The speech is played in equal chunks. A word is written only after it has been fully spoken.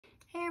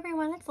Hey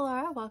everyone, it's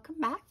Laura. Welcome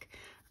back.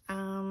 I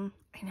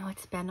know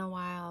it's been a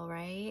while,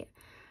 right?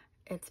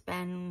 It's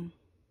been,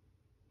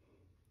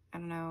 I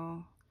don't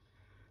know,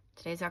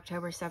 today's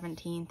October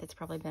 17th. It's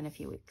probably been a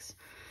few weeks.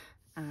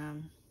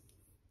 And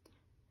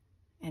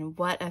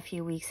what a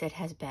few weeks it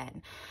has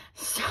been.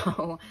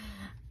 So,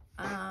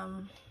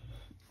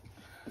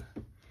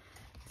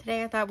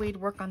 today I thought we'd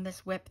work on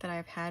this whip that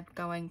I've had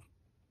going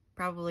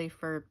probably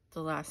for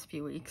the last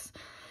few weeks.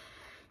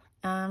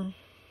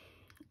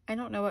 I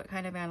don't know what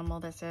kind of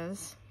animal this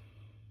is,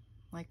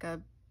 like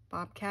a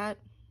bobcat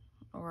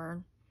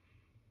or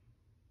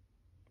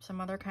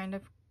some other kind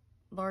of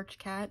large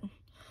cat,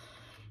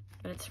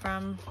 but it's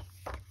from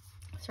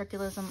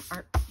Circulism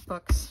Art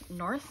Books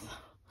North.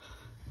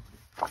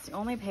 It's the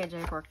only page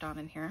I've worked on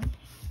in here.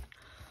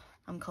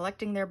 I'm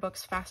collecting their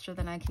books faster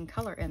than I can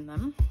color in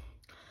them.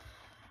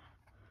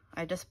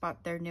 I just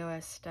bought their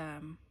newest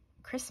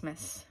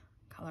Christmas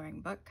coloring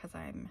book because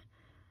I'm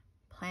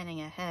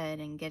planning ahead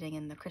and getting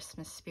in the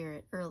Christmas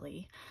spirit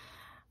early.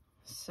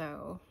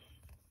 So,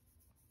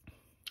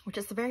 which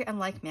is very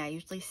unlike me. I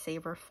usually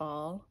savor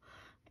fall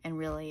and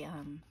really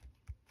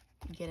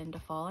get into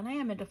fall, and I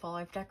am into fall.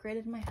 I've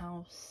decorated my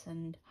house,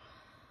 and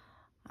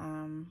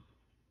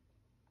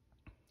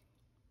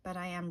but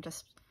I am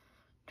just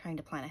trying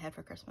to plan ahead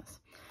for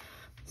Christmas.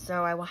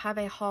 So I will have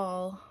a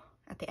haul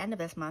at the end of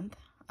this month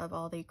of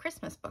all the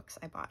Christmas books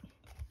I bought.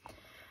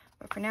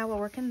 But for now, we'll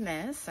work in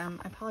this. I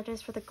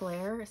apologize for the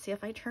glare. See,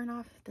 if I turn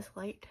off this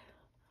light,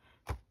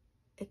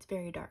 it's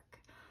very dark.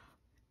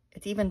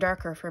 It's even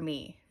darker for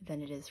me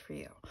than it is for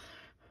you.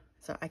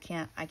 So I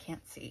can't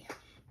see.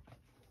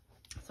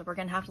 So we're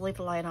gonna have to leave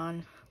the light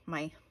on.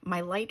 My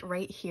light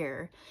right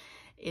here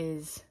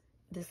is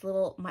this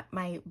little,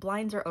 my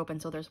blinds are open,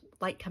 so there's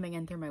light coming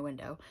in through my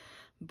window.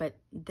 But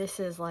this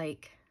is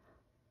like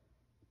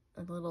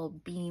a little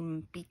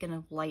beacon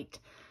of light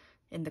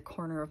in the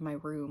corner of my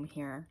room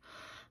here.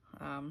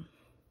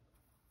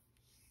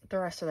 The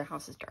rest of the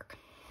house is dark.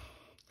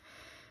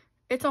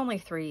 It's only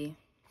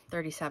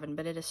 3:37,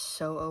 but it is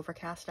so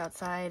overcast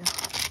outside.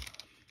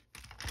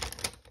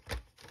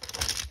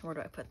 Where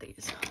do I put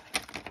these?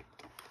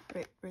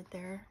 Right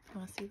there. You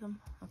want to see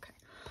them? Okay.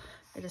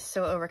 It is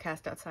so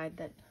overcast outside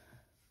that...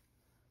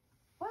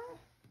 What?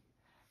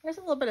 There's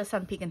a little bit of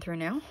sun peeking through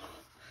now.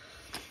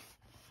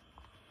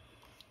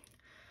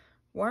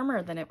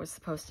 Warmer than it was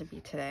supposed to be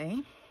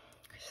today.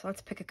 So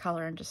let's pick a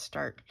color and just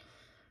start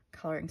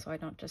coloring so I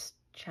don't just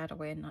chat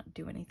away and not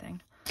do anything.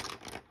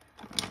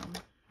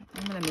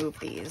 I'm going to move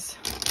these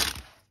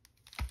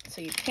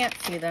so you can't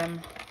see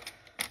them,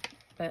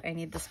 but I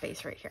need the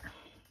space right here.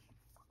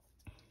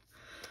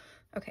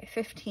 Okay,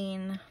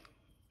 15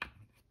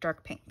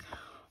 dark pink.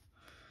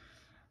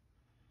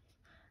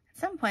 At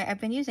some point, I've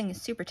been using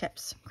Super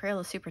Tips,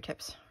 Crayola Super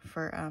Tips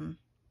for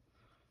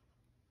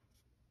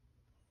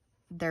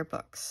their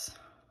books.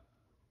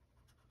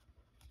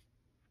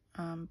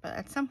 But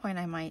at some point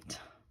I might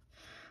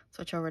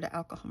switch over to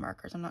alcohol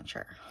markers. I'm not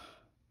sure.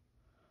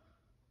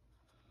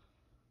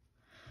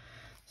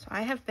 So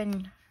I have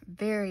been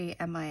very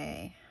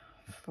MIA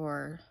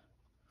for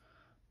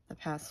the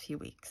past few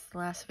weeks. The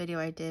last video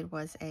I did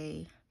was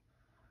a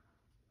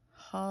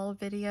haul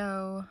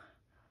video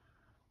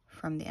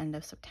from the end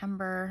of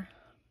September.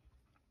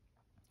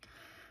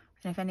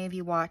 And if any of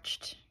you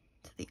watched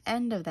to the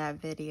end of that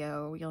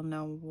video, you'll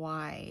know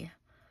why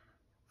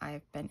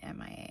I've been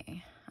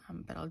MIA.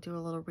 But I'll do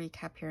a little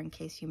recap here in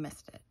case you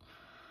missed it.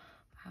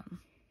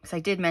 Because I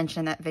did mention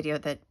in that video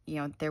that, you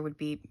know, there would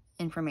be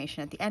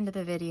information at the end of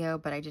the video,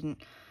 but I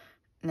didn't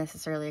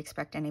necessarily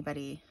expect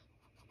anybody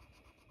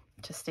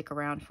to stick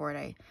around for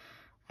it.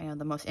 I know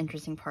the most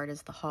interesting part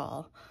is the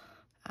haul.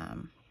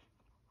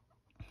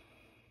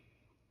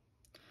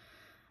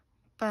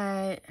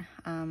 But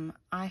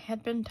I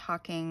had been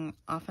talking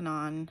off and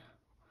on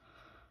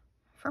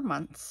for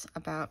months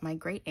about my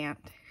great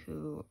aunt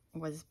who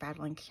was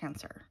battling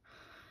cancer.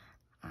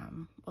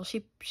 Well,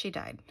 she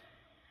died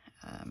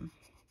a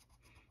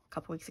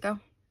couple weeks ago,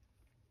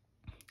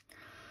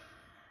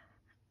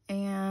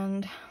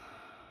 and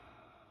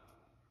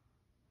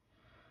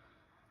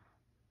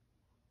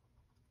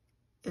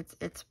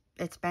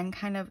it's been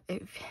kind of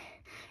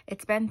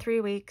it's been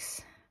 3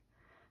 weeks,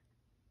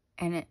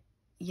 and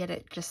yet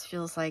it just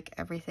feels like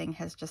everything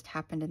has just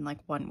happened in like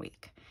 1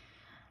 week.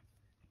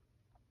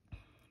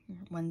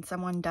 When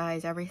someone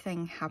dies,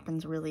 everything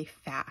happens really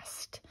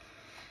fast,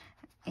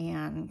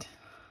 and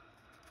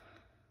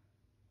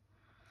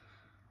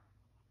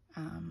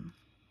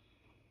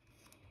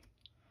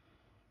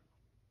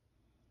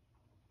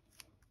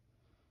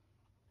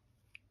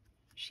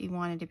she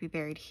wanted to be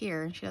buried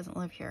here, and she doesn't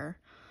live here,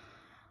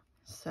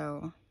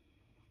 so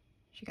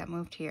she got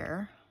moved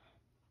here.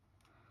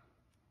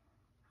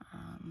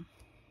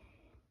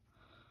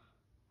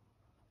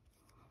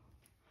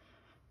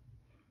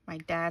 My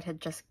dad had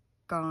just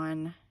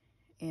gone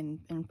in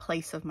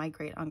place of my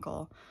great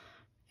uncle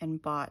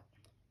and bought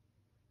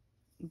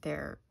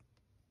their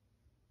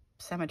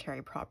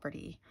cemetery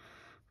property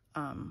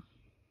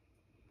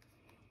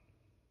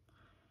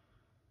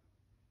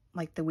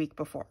like the week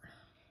before.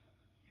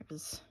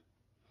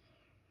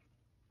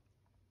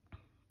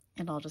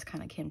 it all just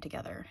kind of came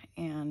together.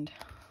 And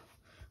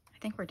I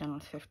think we're done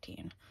with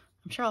 15.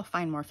 I'm sure I'll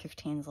find more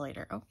 15s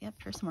later. Oh, yep,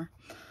 here's some more.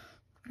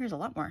 Here's a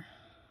lot more.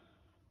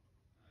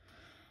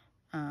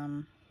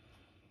 And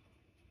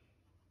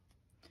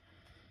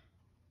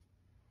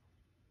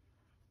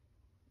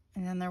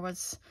then there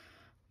was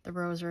the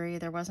rosary.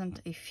 There wasn't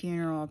a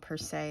funeral per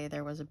se.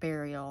 There was a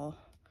burial,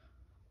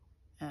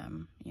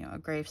 you know, a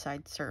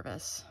graveside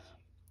service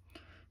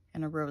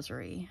and a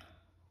rosary.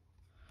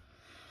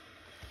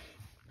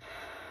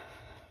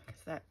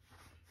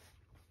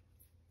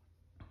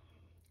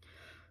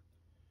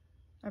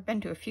 I've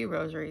been to a few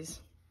rosaries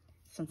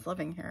since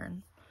living here,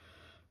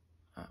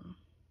 and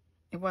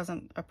it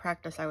wasn't a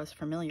practice I was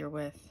familiar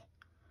with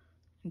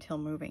until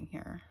moving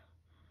here.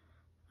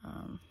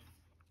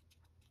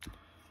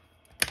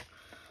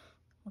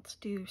 Let's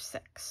do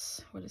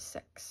 6. What is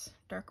 6?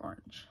 Dark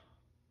orange.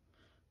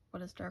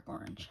 What is dark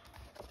orange?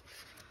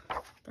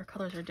 Their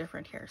colors are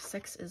different here.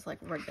 6 is like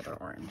regular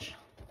orange.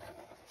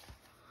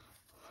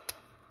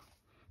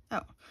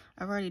 Oh,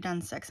 I've already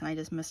done 6 and I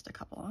just missed a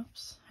couple.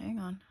 Oops, hang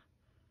on.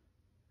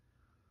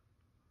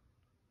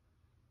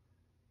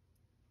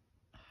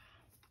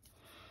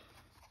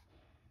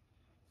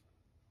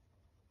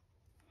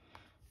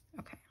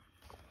 Okay.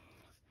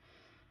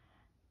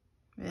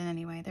 But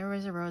anyway, there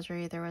was a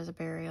rosary, there was a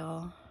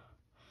burial.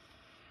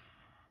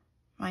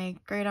 My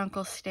great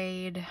uncle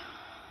stayed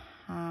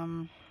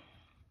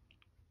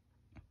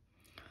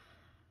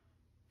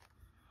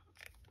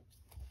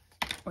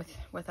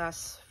with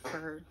us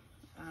for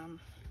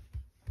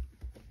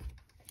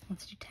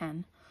let's do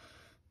 10,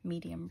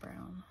 medium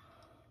brown.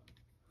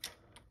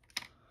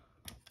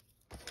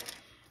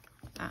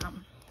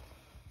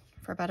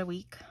 For about a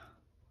week.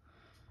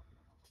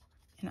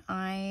 And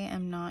I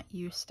am not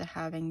used to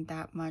having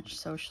that much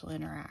social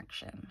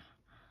interaction.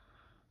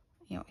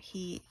 You know,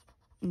 he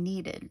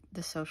needed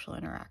the social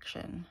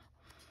interaction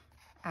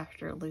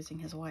after losing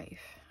his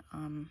wife,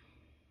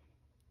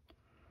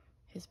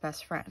 his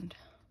best friend.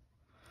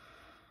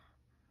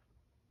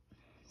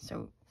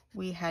 So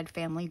we had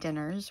family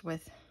dinners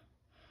with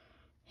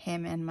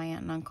him and my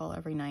aunt and uncle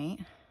every night.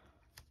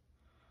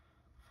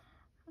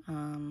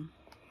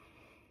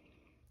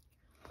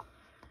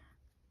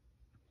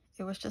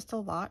 It was just a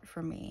lot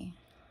for me.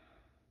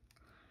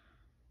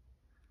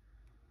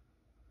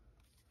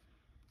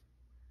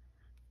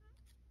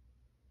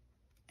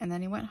 And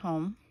then he went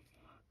home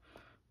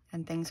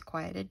and things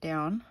quieted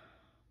down.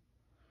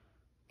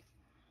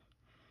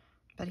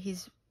 But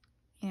he's,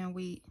 you know,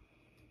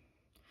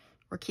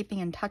 we're keeping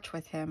in touch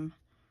with him,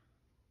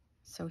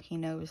 so he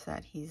knows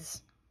that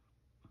he's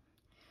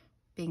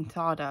being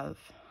thought of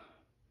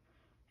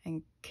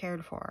and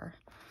cared for.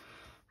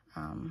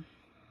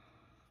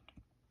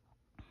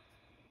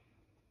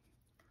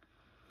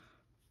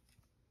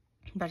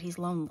 But he's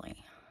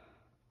lonely,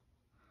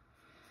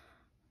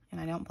 and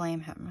I don't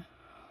blame him.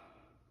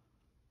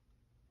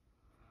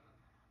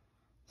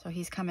 So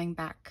he's coming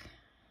back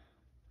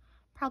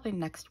probably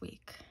next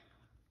week.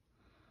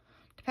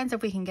 Depends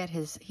if we can get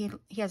his, he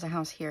has a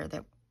house here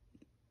that,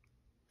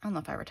 I don't know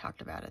if I ever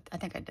talked about it. I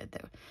think I did,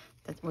 though.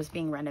 That was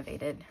being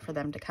renovated for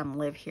them to come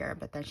live here,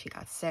 but then she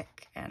got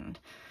sick and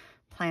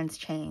plans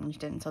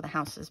changed, and so the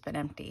house has been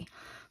empty.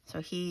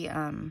 So he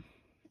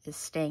is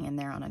staying in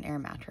there on an air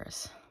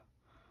mattress.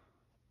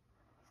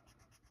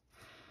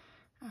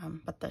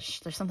 But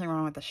there's something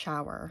wrong with the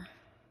shower.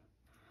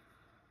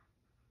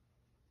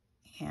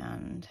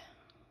 And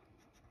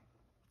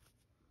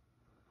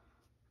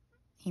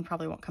he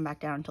probably won't come back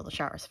down until the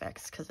shower's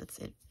fixed, because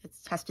it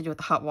has to do with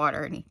the hot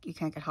water, and you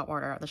can't get hot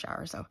water out of the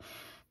shower. So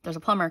there's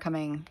a plumber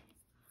coming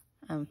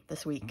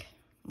this week,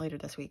 later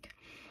this week.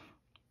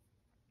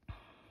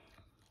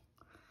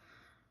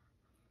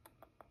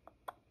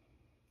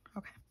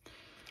 Okay,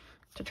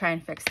 to try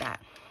and fix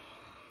that.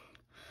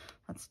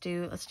 Let's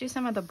do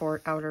some of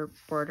the outer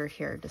border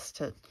here, just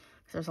to,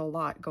 because there's a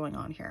lot going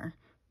on here.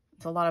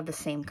 It's a lot of the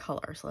same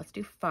color. So let's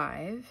do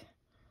 5.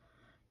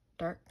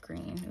 Dark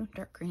green. Ooh,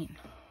 dark green.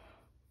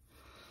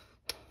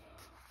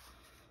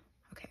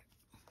 Okay.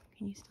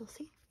 Can you still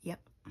see? Yep.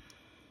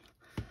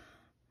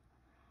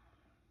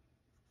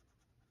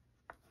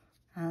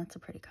 That's a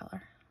pretty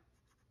color.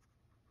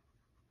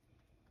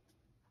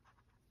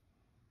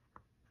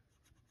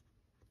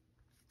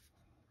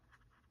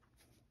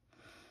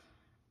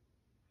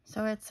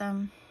 So it's,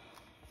 I'm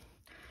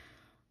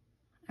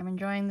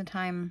enjoying the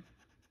time,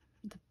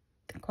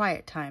 the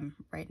quiet time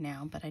right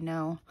now, but I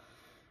know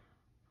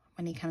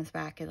when he comes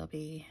back, it'll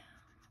be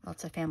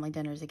lots of family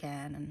dinners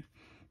again, and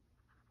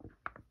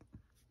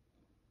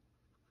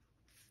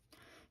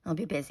it'll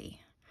be busy.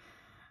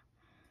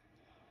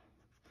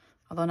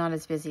 Although not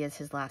as busy as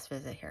his last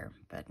visit here,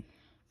 but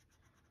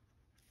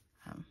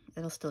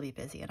it'll still be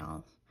busy, and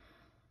I'll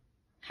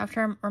have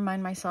to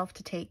remind myself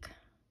to take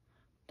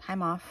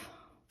time off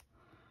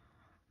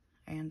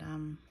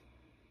and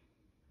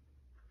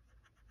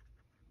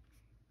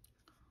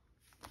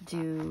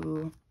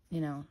do,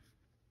 you know,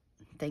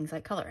 things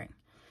like coloring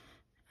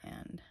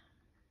and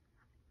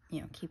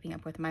you know, keeping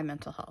up with my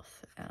mental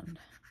health. And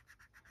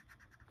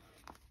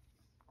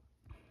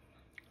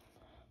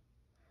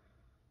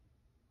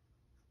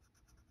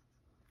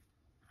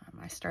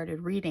I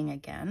started reading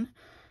again.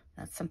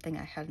 That's something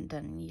I hadn't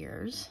done in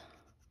years.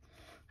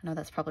 I know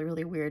that's probably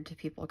really weird to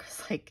people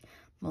because, like,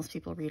 most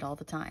people read all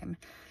the time.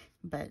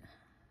 But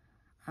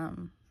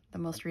the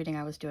most reading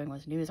I was doing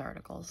was news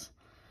articles.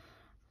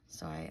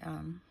 So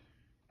I'm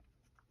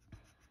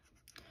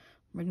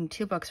reading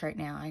 2 books right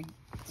now. I'm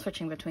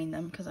switching between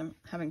them because I'm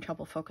having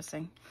trouble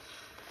focusing.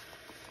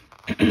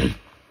 I'm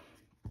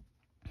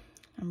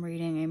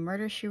reading a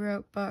Murder, She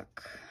Wrote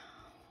book,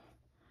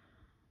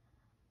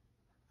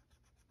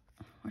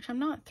 which I'm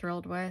not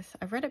thrilled with.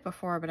 I've read it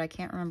before, but I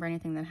can't remember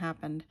anything that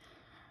happened.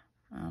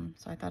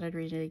 So I thought I'd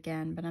read it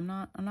again, but I'm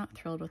not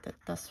thrilled with it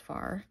thus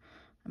far.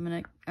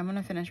 I'm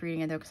gonna finish reading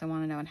it though because I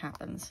want to know what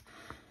happens.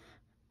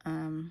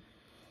 And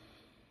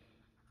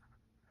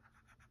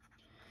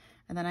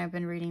then I've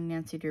been reading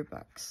Nancy Drew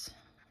books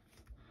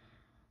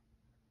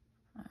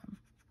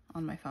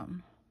on my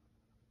phone.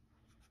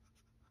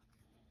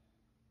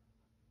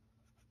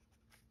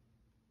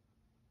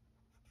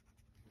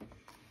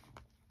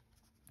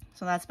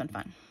 So that's been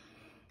fun.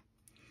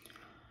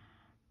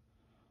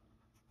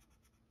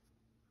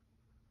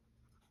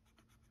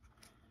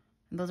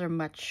 And those are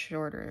much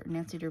shorter.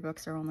 Nancy Drew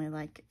books are only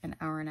like an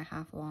hour and a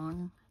half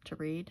long to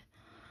read.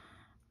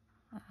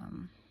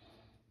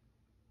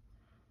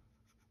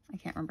 I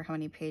can't remember how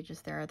many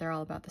pages there are. They're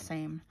all about the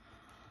same.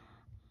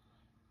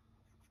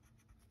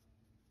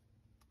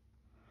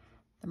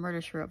 The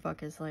Murder, She Wrote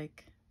book is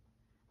like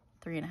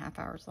 3.5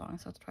 hours long,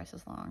 so it's twice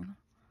as long.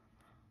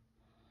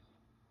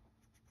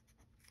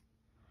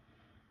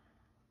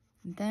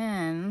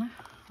 Then,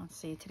 let's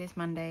see, today's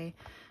Monday.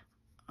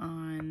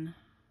 On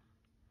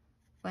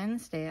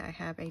Wednesday, I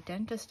have a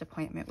dentist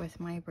appointment with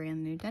my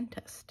brand new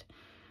dentist.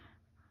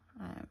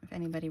 If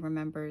anybody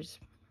remembers,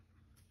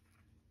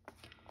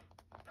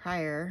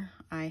 prior,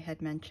 I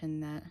had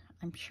mentioned that,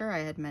 I'm sure I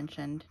had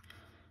mentioned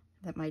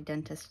that my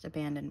dentist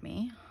abandoned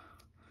me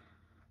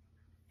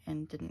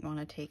and didn't want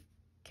to take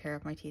care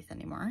of my teeth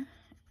anymore.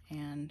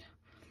 And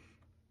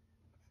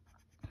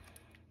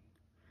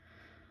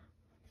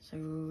so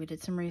we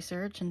did some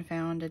research and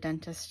found a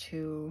dentist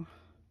who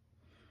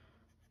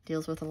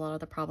deals with a lot of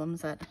the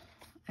problems that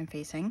I'm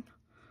facing.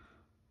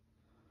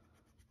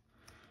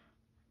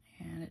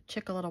 And it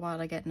took a little while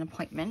to get an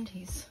appointment.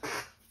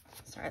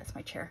 Sorry, that's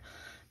my chair.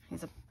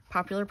 He's a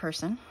popular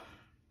person.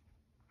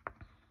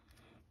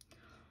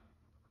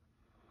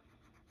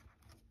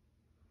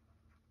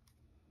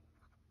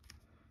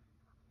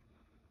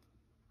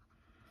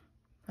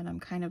 But I'm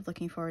kind of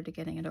looking forward to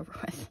getting it over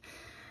with.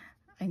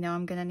 I know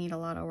I'm gonna need a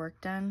lot of work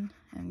done,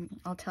 and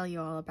I'll tell you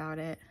all about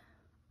it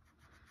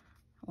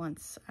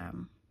once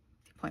the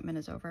appointment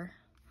is over.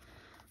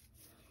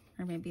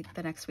 Or maybe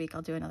the next week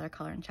I'll do another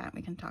color and chat and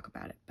we can talk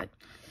about it. But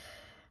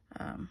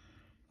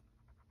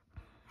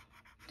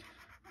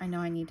I know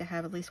I need to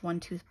have at least one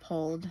tooth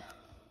pulled.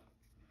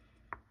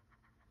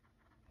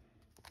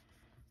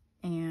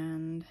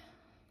 And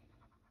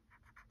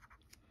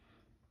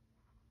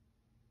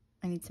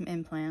I need some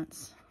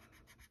implants.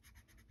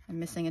 I'm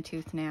missing a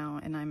tooth now,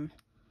 and I'm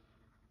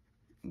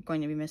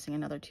going to be missing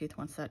another tooth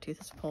once that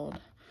tooth is pulled.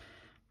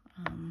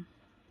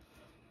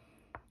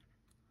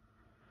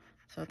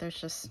 So there's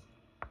just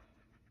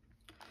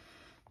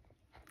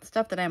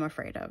stuff that I'm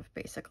afraid of,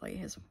 basically,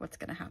 is what's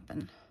going to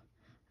happen.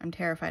 I'm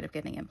terrified of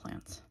getting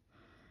implants.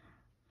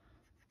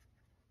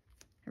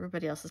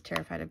 Everybody else is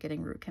terrified of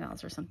getting root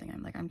canals or something.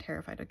 I'm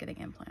terrified of getting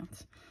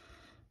implants.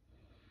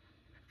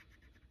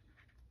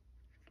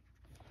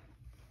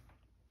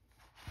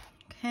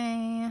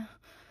 Okay,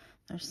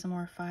 there's some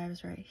more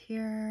 5s right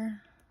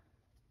here.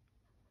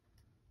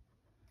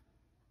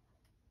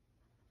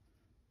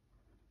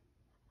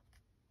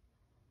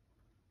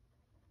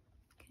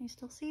 Can you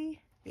still see?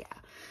 Yeah,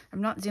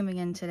 I'm not zooming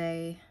in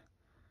today.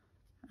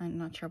 I'm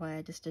not sure why,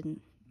 I just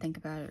didn't think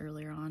about it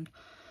earlier on.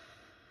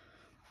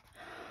 I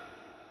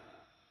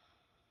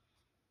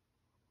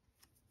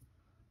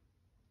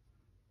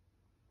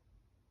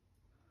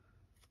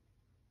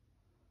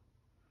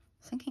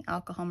was thinking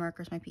alcohol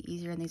markers might be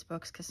easier in these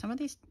books because some of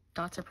these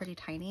dots are pretty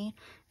tiny,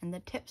 and the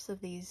tips of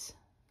these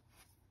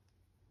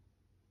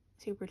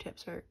super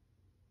tips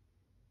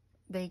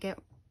they get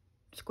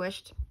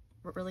squished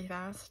really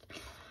fast.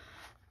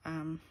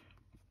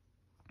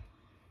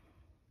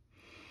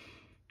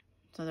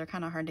 So they're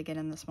kind of hard to get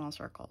in the small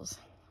circles.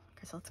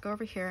 Okay, so let's go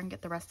over here and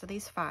get the rest of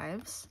these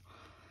 5s.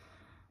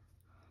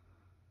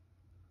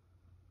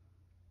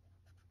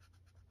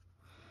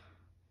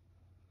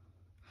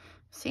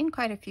 Seen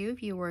quite a few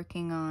of you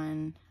working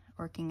out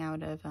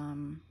of,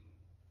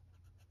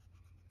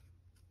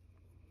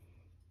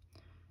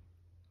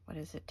 what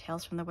is it,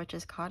 Tales from the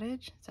Witch's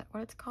Cottage? Is that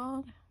what it's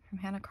called? From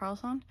Hannah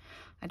Carlson?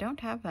 I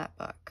don't have that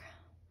book.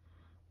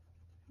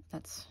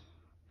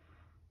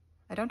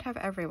 I don't have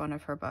every one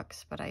of her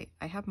books, but I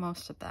have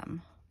most of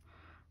them.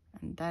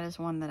 And that is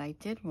one that I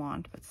did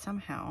want, but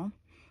somehow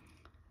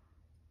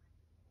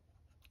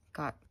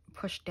got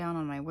pushed down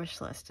on my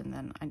wish list, and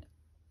then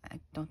I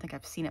don't think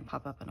I've seen it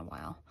pop up in a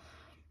while.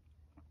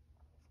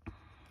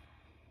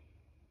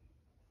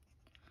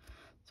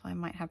 So I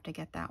might have to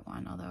get that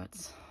one, although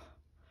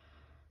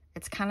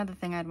it's kind of the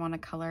thing I'd want to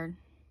color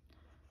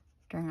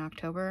during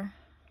October.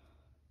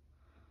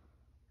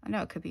 I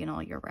know it could be an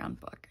all year round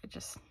book. It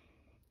just,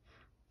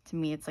 to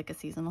me, it's like a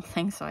seasonal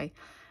thing. So I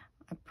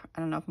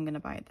don't know if I'm going to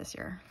buy it this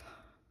year.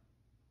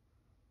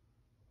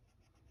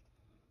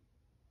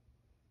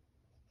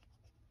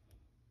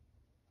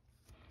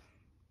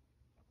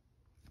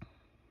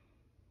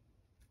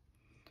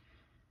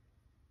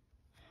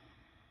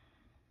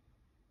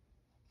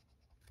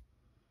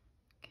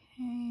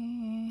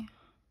 Okay.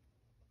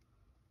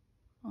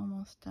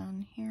 Almost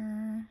done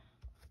here.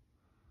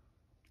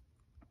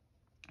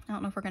 I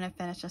don't know if we're going to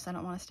finish this. I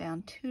don't want to stay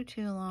on too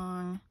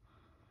long,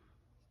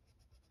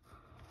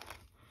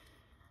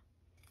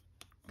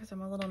 because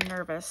I'm a little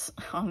nervous,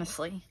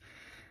 honestly.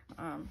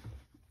 I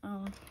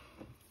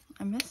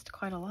missed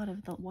quite a lot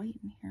of the white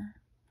in here.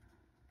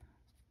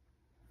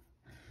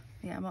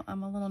 Yeah,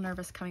 I'm a little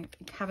nervous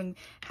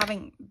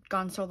having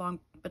gone so long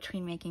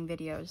between making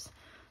videos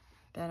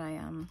that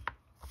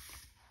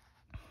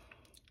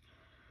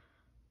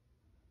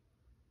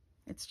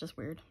it's just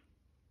weird.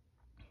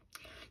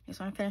 Just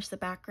want to finish the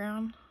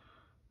background.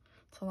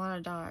 It's a lot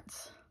of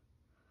dots.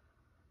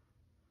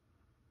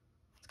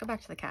 Let's go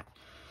back to the cat.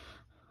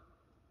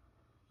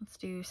 Let's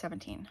do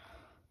 17.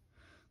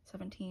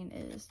 17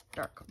 is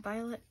dark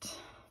violet.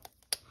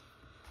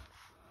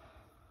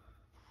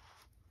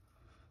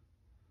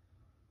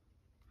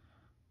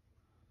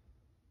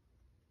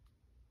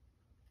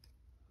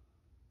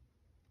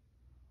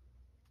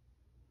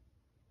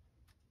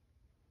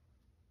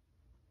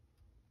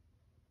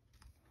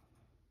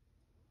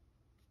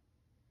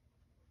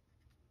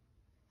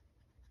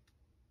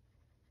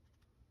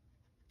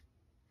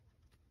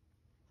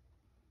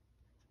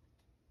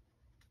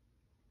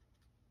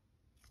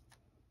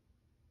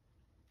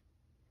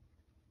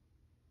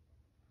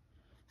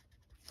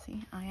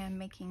 See, I am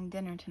making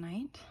dinner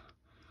tonight.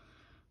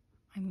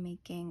 I'm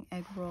making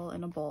egg roll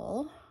in a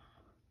bowl.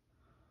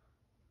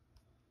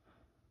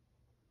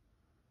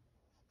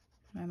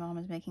 My mom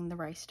is making the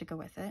rice to go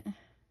with it.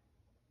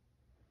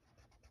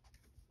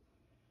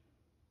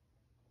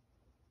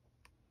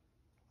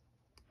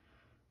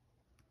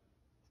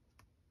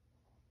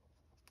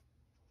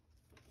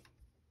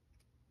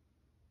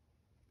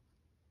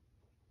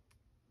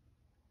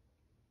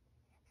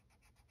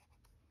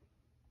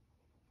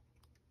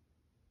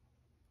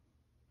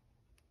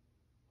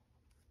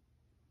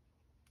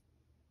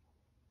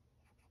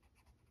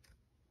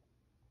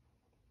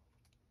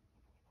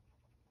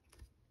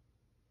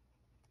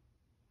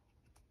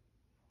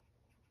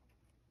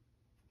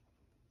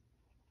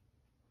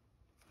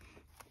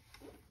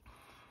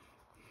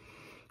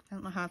 I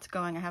don't know how it's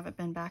going. I haven't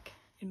been back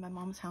in my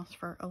mom's house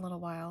for a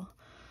little while,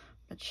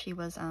 but she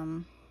was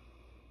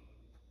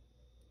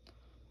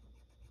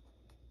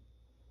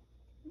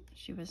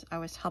I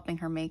was helping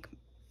her make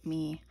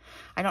me,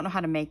 I don't know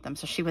how to make them,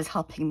 so she was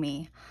helping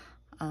me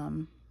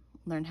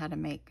learn how to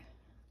make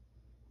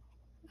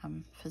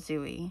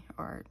fazooi,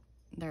 or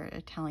they're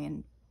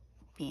Italian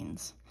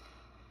beans.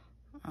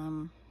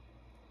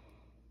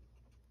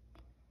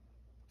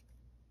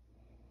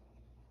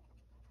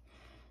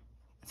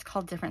 It's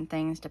called different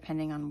things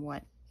depending on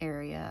what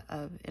area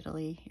of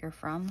Italy you're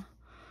from,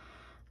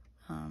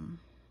 or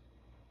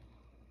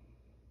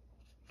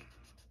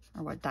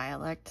what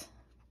dialect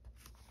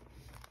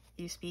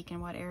you speak in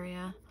what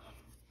area.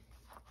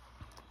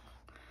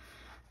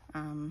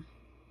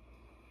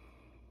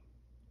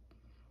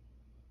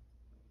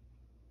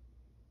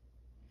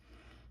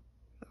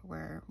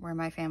 Where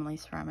my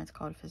family's from, it's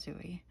called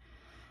fazooi,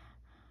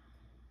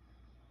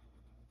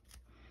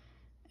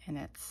 and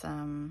it's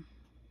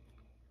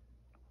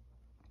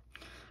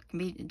can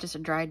be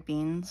just dried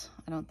beans.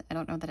 I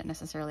don't know that it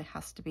necessarily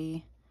has to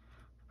be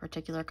a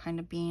particular kind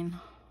of bean.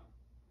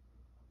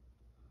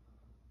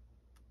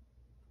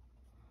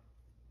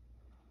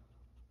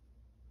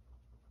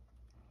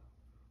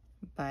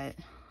 But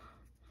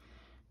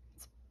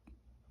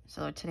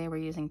so today we're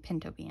using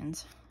pinto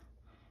beans.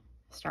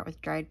 Start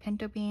with dried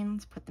pinto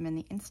beans, put them in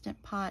the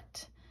Instant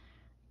Pot,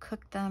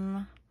 cook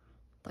them,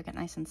 they'll get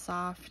nice and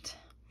soft,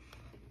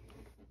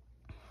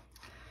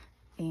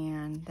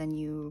 and then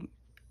you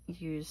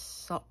use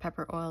salt,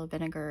 pepper, oil,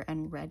 vinegar,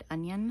 and red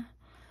onion,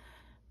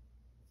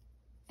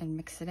 and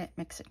mix it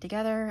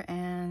together,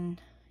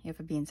 and you have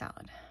a bean salad.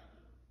 I'm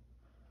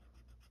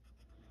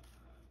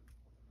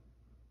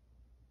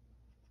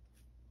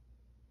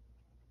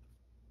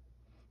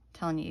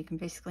telling you, you can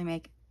basically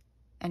make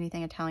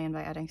anything Italian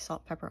by adding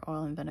salt, pepper,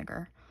 oil, and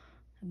vinegar,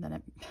 and then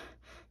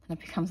it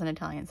becomes an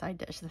Italian side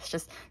dish.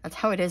 That's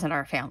how it is in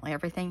our family.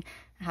 Everything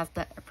has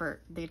that. For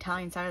the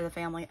Italian side of the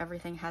family,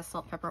 everything has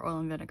salt, pepper, oil,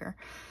 and vinegar.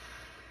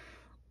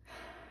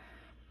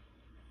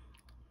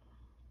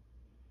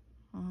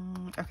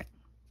 Okay.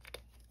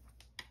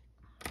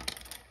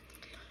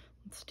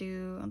 Let's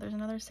do, oh, there's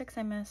another 6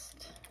 I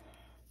missed.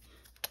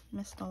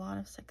 Missed a lot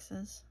of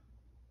 6s.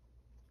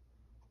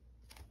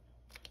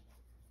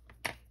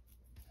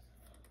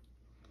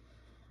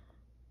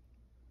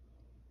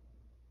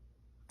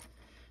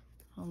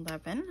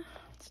 11.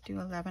 Let's do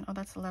 11. Oh,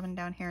 that's 11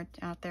 down here,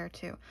 out there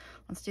too.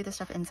 Let's do the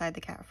stuff inside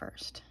the cat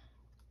first.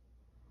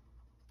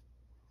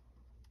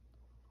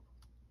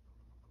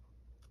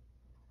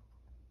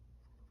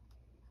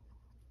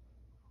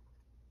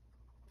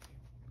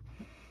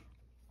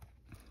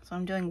 So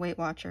I'm doing Weight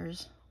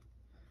Watchers.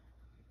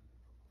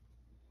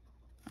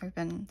 I've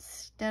been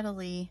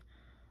steadily,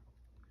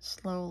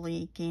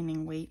 slowly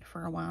gaining weight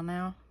for a while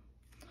now,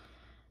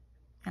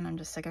 and I'm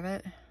just sick of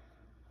it.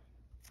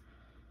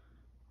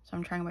 So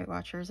I'm trying Weight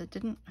Watchers. It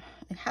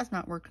has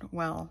not worked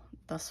well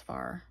thus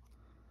far.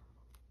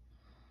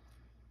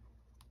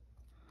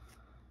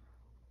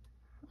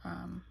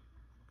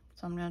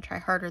 So I'm gonna try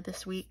harder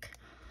this week.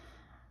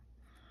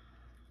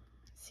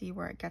 See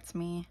where it gets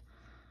me.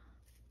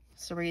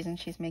 It's the reason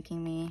she's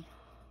making me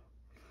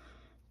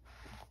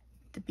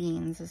the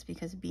beans is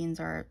because beans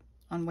are,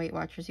 on Weight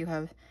Watchers, you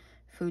have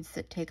foods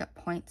that take up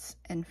points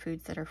and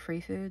foods that are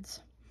free foods.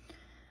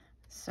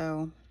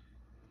 So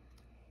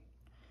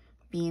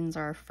beans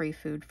are free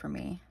food for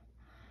me.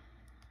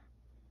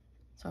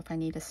 So if I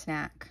need a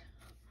snack,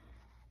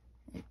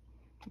 it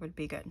would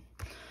be good.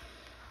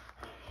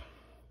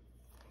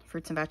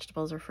 Fruits and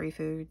vegetables are free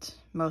foods.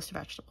 Most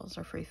vegetables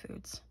are free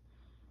foods.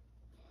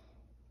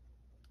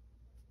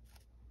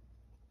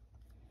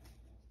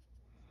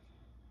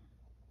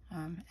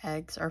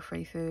 Eggs are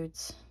free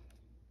foods.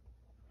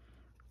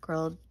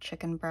 Grilled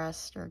chicken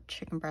breast or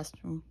chicken breast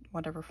in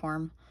whatever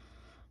form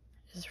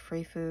is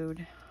free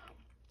food.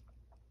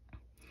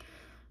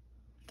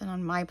 Then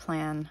on my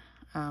plan,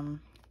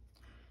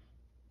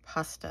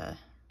 pasta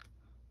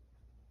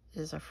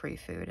is a free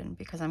food, and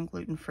because I'm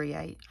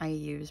gluten-free, I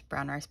use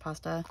brown rice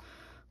pasta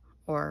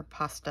or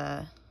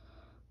pasta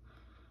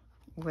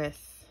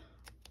with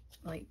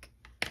like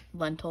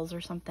lentils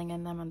or something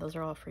in them, and those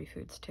are all free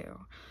foods too.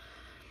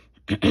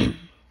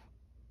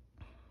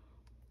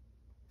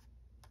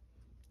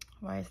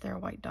 Why is there a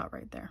white dot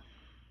right there?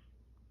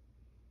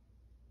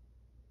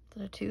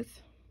 Is it a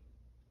tooth?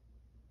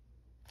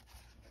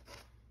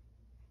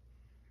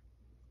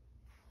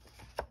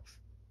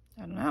 I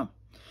don't know.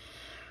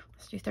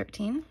 Let's do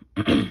 13.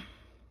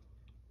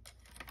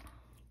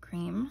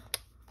 Cream.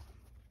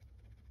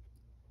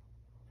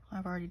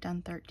 I've already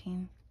done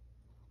 13.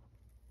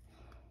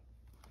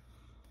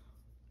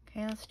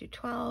 Okay, let's do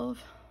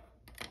 12.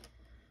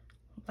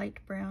 Light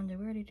brown. Did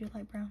we already do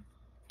light brown?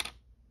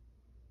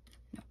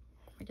 No,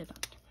 we did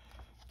not.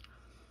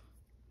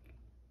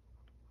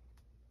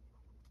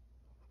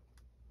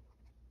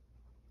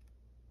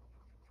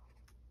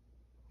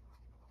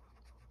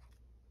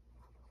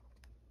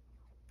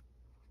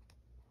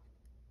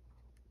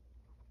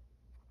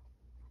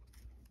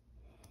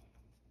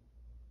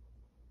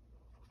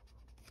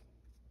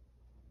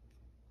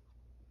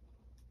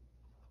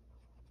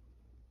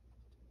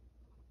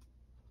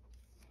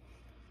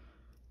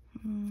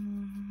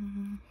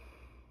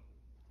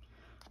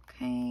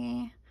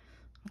 Okay,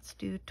 let's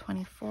do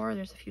 24.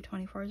 There's a few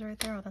 24s right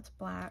there. Oh, that's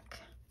black.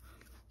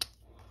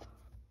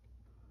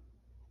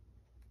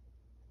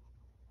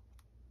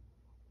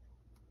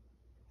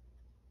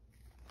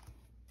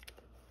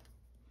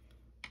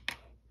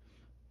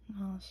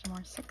 Oh, some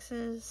more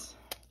 6s.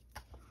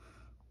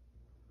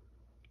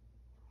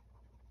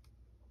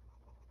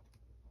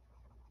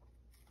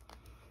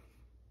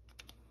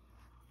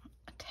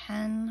 A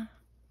 10.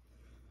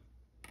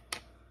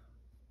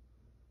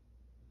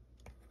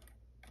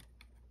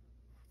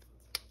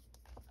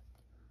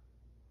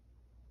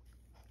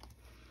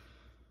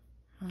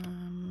 A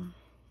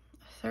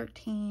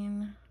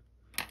 13.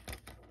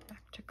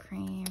 Back to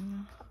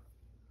cream.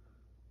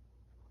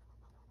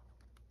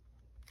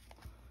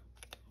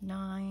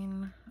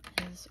 9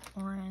 is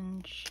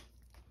orange.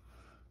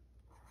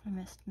 I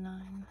missed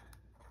 9.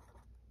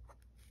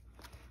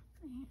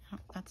 Oh,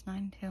 that's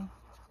 9 too.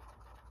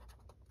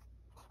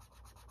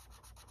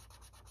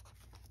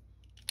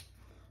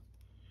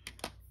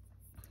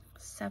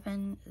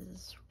 Seven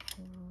is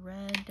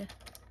red.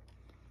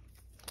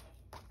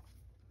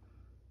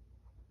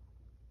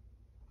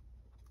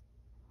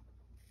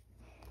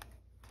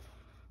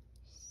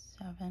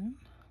 Seven.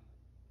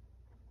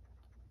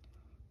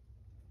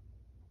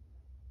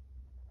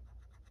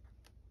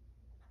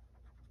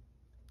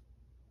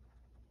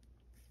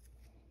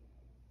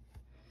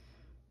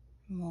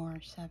 More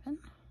 7.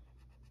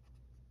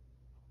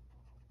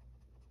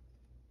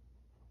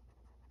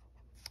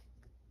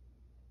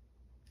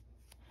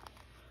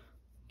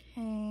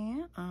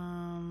 Okay,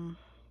 I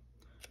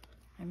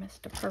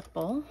missed a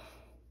purple.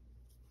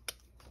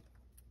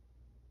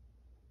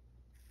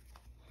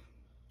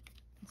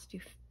 Let's do,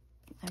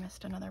 I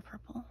missed another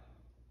purple.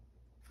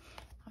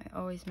 I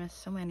always miss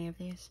so many of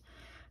these.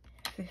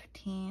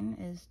 15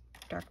 is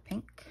dark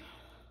pink.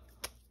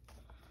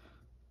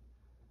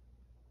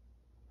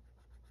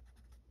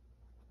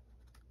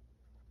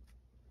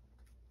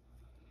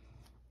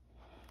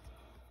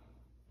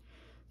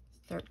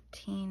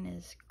 Thirteen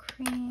is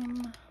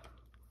cream.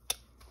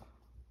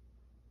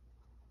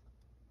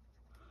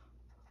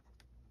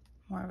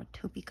 More of a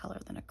taupey color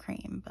than a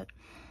cream, but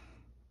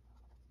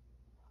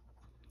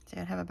See,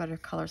 I'd have a better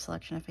color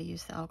selection if I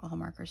used the alcohol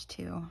markers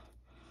too.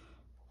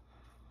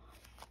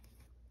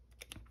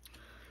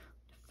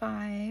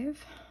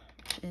 5,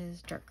 which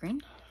is dark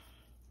green.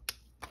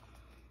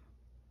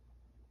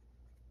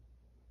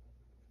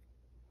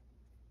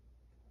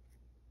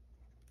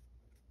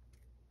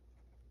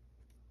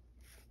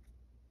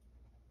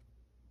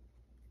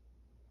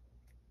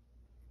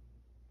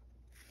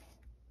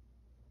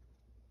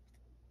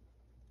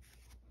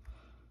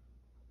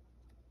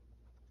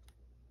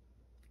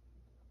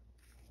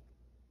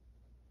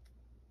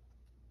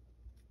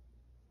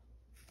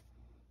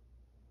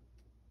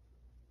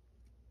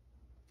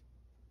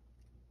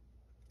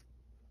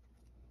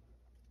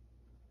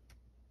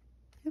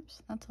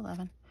 Oops, that's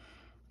 11.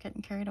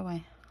 Getting carried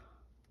away.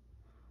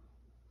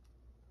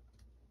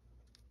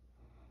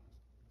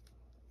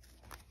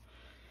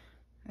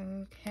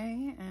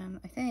 Okay, and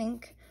I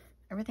think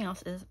everything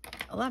else is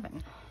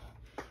 11.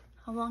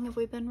 How long have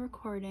we been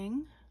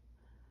recording?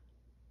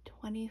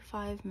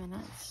 25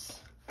 minutes.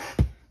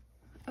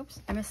 Oops,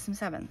 I missed some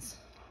 7s.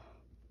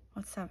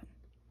 What's 7?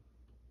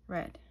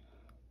 Red.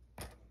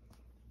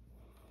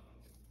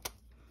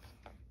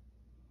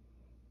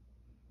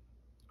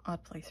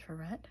 Odd place for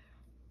red.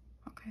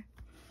 Okay.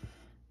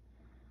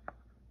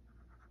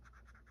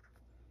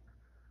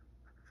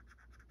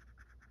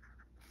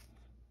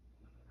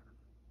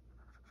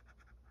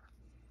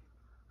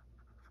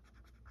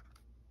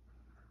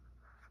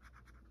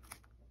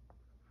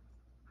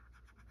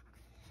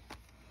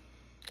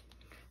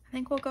 I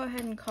think we'll go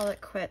ahead and call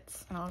it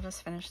quits, and I'll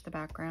just finish the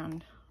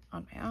background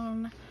on my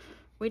own.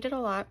 We did a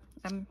lot.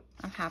 I'm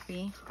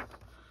happy.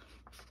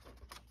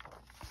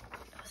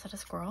 Was that a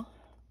squirrel?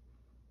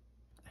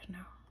 I don't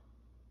know.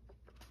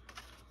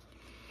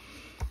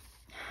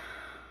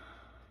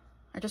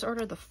 I just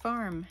ordered the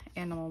farm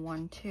animal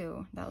one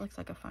too. That looks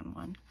like a fun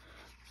one.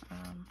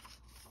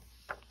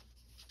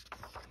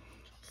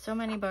 So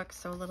many books,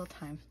 so little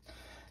time.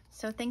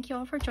 So thank you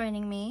all for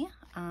joining me.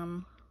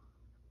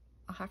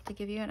 I'll have to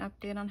give you an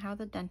update on how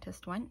the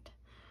dentist went.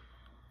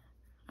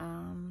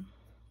 And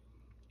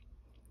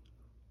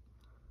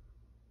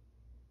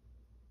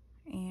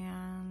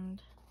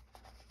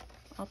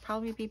I'll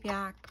probably be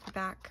back.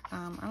 I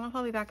don't know if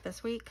I'll be back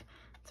this week.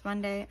 It's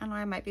Monday. I don't know,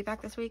 I might be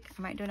back this week.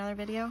 I might do another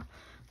video,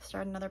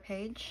 start another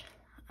page.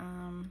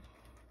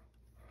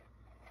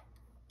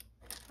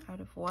 Out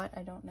of what?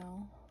 I don't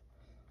know.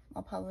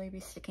 I'll probably be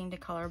sticking to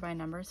color by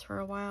numbers for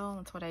a while.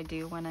 That's what I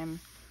do when I'm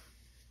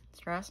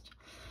stressed.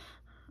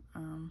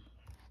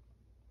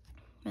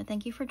 But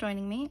thank you for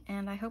joining me,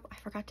 and I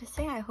forgot to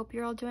say, I hope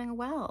you're all doing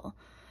well.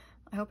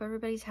 I hope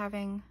everybody's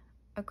having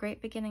a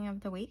great beginning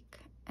of the week,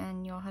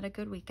 and you all had a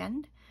good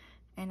weekend,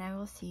 and I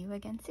will see you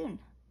again soon.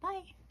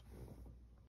 Bye!